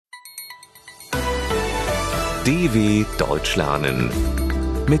DW Deutsch lernen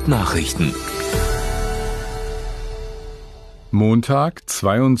mit Nachrichten. Montag,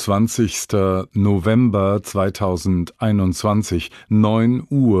 22. November 2021, 9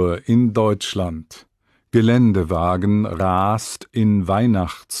 Uhr in Deutschland. Geländewagen rast in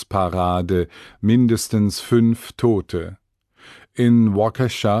Weihnachtsparade, mindestens 5 Tote. In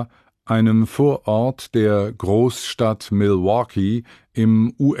Waukesha, einem Vorort der Großstadt Milwaukee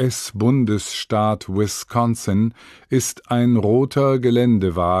im US-Bundesstaat Wisconsin, ist ein roter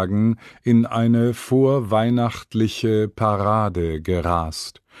Geländewagen in eine vorweihnachtliche Parade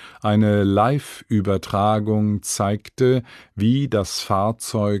gerast. Eine Live-Übertragung zeigte, wie das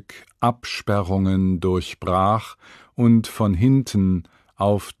Fahrzeug Absperrungen durchbrach und von hinten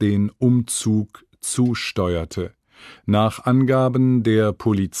auf den Umzug zusteuerte. Nach Angaben der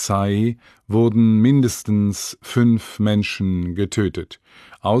Polizei wurden mindestens 5 Menschen getötet.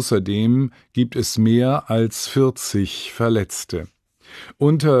 Außerdem gibt es mehr als 40 Verletzte.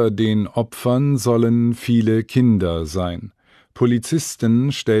 Unter den Opfern sollen viele Kinder sein.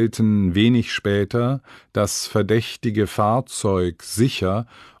 Polizisten stellten wenig später das verdächtige Fahrzeug sicher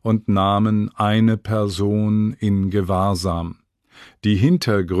und nahmen eine Person in Gewahrsam. Die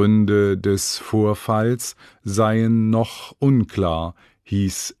Hintergründe des Vorfalls seien noch unklar,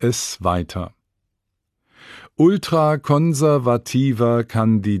 hieß es weiter. Ultrakonservativer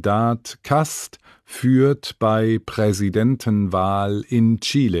Kandidat Kast führt bei Präsidentenwahl in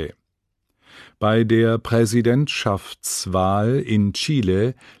Chile. Bei der Präsidentschaftswahl in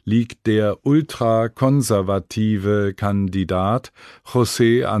Chile liegt der ultrakonservative Kandidat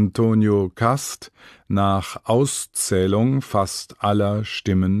José Antonio Kast nach Auszählung fast aller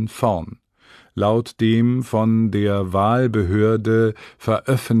Stimmen vorn. Laut dem von der Wahlbehörde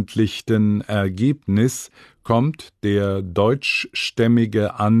veröffentlichten Ergebnis kommt der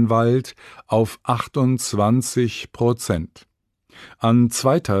deutschstämmige Anwalt auf 28%. An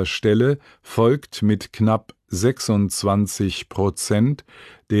zweiter Stelle folgt mit knapp 26%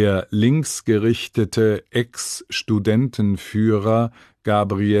 der linksgerichtete Ex-Studentenführer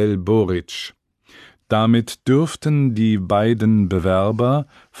Gabriel Boric. Damit dürften die beiden Bewerber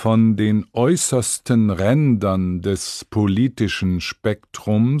von den äußersten Rändern des politischen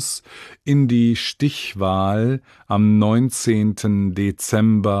Spektrums in die Stichwahl am 19.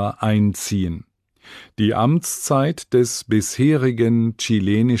 Dezember einziehen. Die Amtszeit des bisherigen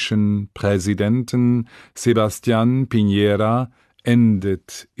chilenischen Präsidenten Sebastián Piñera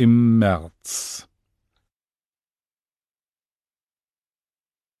endet im März.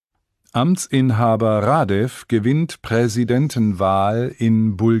 Amtsinhaber Radev gewinnt Präsidentenwahl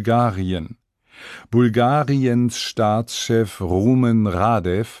in Bulgarien. Bulgariens Staatschef Rumen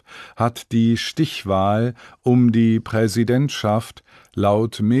Radev hat die Stichwahl um die Präsidentschaft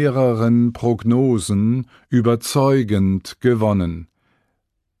laut mehreren Prognosen überzeugend gewonnen.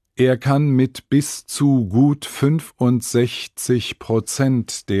 Er kann mit bis zu gut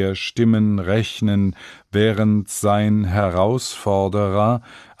 65% der Stimmen rechnen, während sein Herausforderer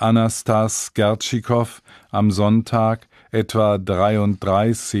Anastas Gertschikow am Sonntag etwa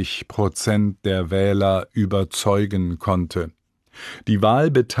 33% der Wähler überzeugen konnte. Die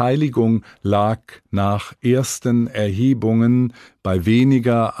Wahlbeteiligung lag nach ersten Erhebungen bei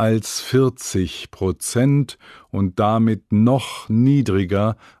weniger als 40% und damit noch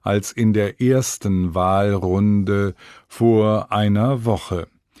niedriger als in der ersten Wahlrunde vor einer Woche.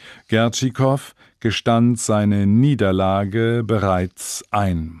 Gertschikow gestand seine Niederlage bereits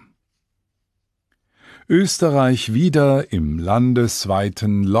ein. Österreich wieder im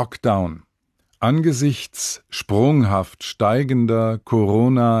landesweiten Lockdown. Angesichts sprunghaft steigender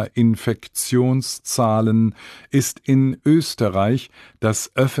Corona-Infektionszahlen ist in Österreich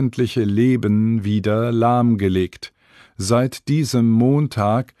das öffentliche Leben wieder lahmgelegt. Seit diesem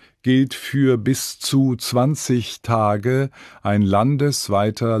Montag gilt für bis zu 20 Tage ein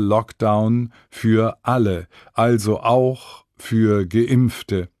landesweiter Lockdown für alle, also auch für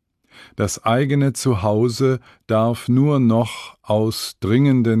Geimpfte. Das eigene Zuhause darf nur noch aus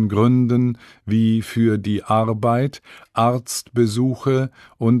dringenden Gründen wie für die Arbeit, Arztbesuche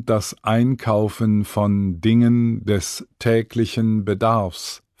und das Einkaufen von Dingen des täglichen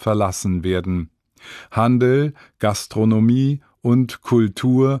Bedarfs verlassen werden. Handel, Gastronomie und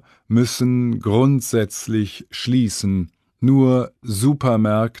Kultur müssen grundsätzlich schließen. Nur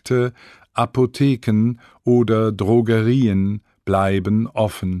Supermärkte, Apotheken oder Drogerien bleiben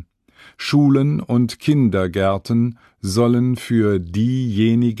offen. Schulen und Kindergärten sollen für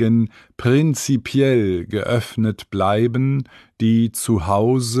diejenigen prinzipiell geöffnet bleiben, die zu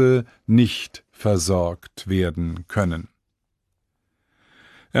Hause nicht versorgt werden können.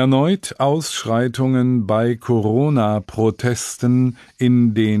 Erneut Ausschreitungen bei Corona-Protesten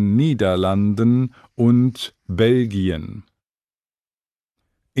in den Niederlanden und Belgien.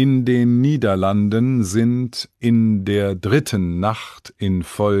 In den Niederlanden sind in der 3. Nacht in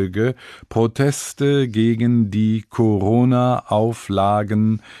Folge Proteste gegen die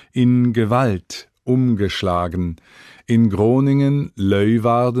Corona-Auflagen in Gewalt umgeschlagen. In Groningen,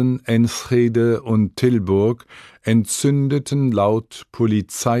 Leeuwarden, Enschede und Tilburg entzündeten laut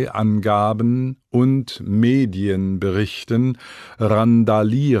Polizeiangaben und Medienberichten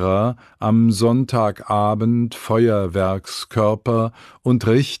Randalierer am Sonntagabend Feuerwerkskörper und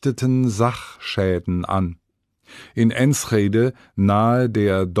richteten Sachschäden an. In Enschede, nahe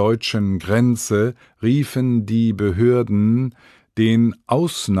der deutschen Grenze, riefen die Behörden den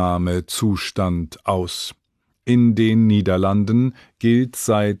Ausnahmezustand aus. In den Niederlanden gilt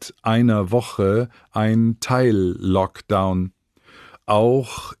seit einer Woche ein Teil-Lockdown.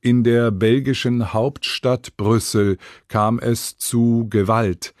 Auch in der belgischen Hauptstadt Brüssel kam es zu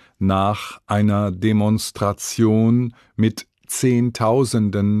Gewalt nach einer Demonstration mit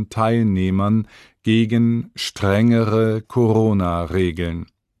Zehntausenden Teilnehmern gegen strengere Corona-Regeln.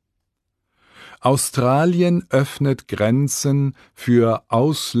 Australien öffnet Grenzen für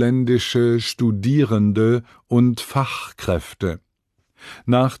ausländische Studierende und Fachkräfte.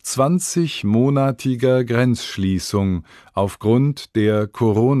 Nach 20-monatiger Grenzschließung aufgrund der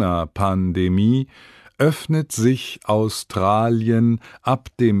Corona-Pandemie öffnet sich Australien ab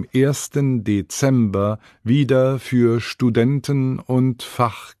dem 1. Dezember wieder für Studenten und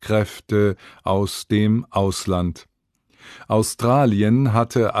Fachkräfte aus dem Ausland. Australien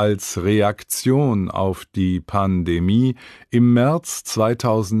hatte als Reaktion auf die Pandemie im März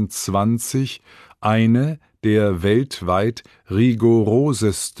 2020 eine der weltweit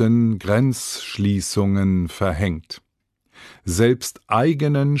rigorosesten Grenzschließungen verhängt. Selbst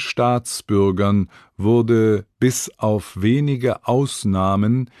eigenen Staatsbürgern wurde bis auf wenige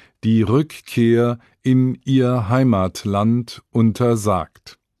Ausnahmen die Rückkehr in ihr Heimatland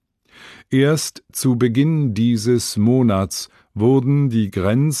untersagt. Erst zu Beginn dieses Monats wurden die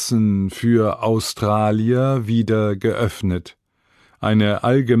Grenzen für Australier wieder geöffnet. Eine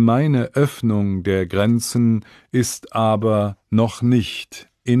allgemeine Öffnung der Grenzen ist aber noch nicht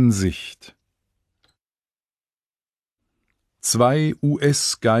in Sicht. 2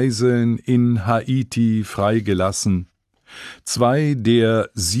 US-Geiseln in Haiti freigelassen. 2 der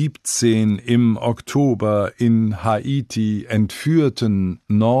 17 im Oktober in Haiti entführten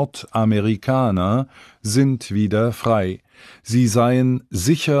Nordamerikaner sind wieder frei. Sie seien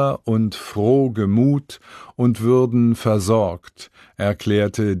sicher und frohgemut und würden versorgt,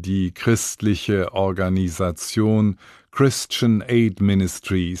 erklärte die christliche Organisation Christian Aid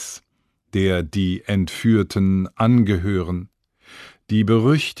Ministries, der die Entführten angehören. Die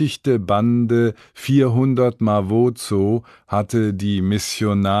berüchtigte Bande 400 Mavozo hatte die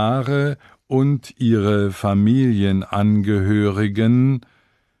Missionare und ihre Familienangehörigen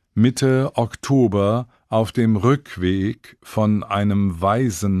Mitte Oktober auf dem Rückweg von einem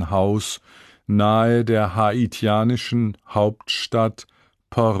Waisenhaus nahe der haitianischen Hauptstadt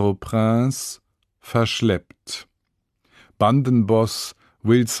Port-au-Prince verschleppt. Bandenboss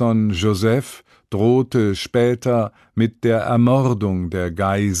Wilson Joseph drohte später mit der Ermordung der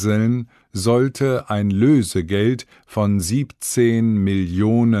Geiseln, sollte ein Lösegeld von 17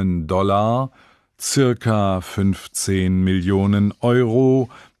 Millionen $, circa 15 Millionen Euro,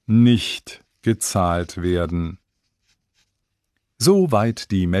 nicht gezahlt werden.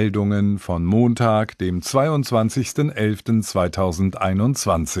 Soweit die Meldungen von Montag, dem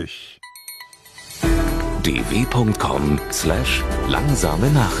 22.11.2021.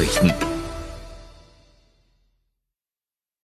 dw.com/langsame Nachrichten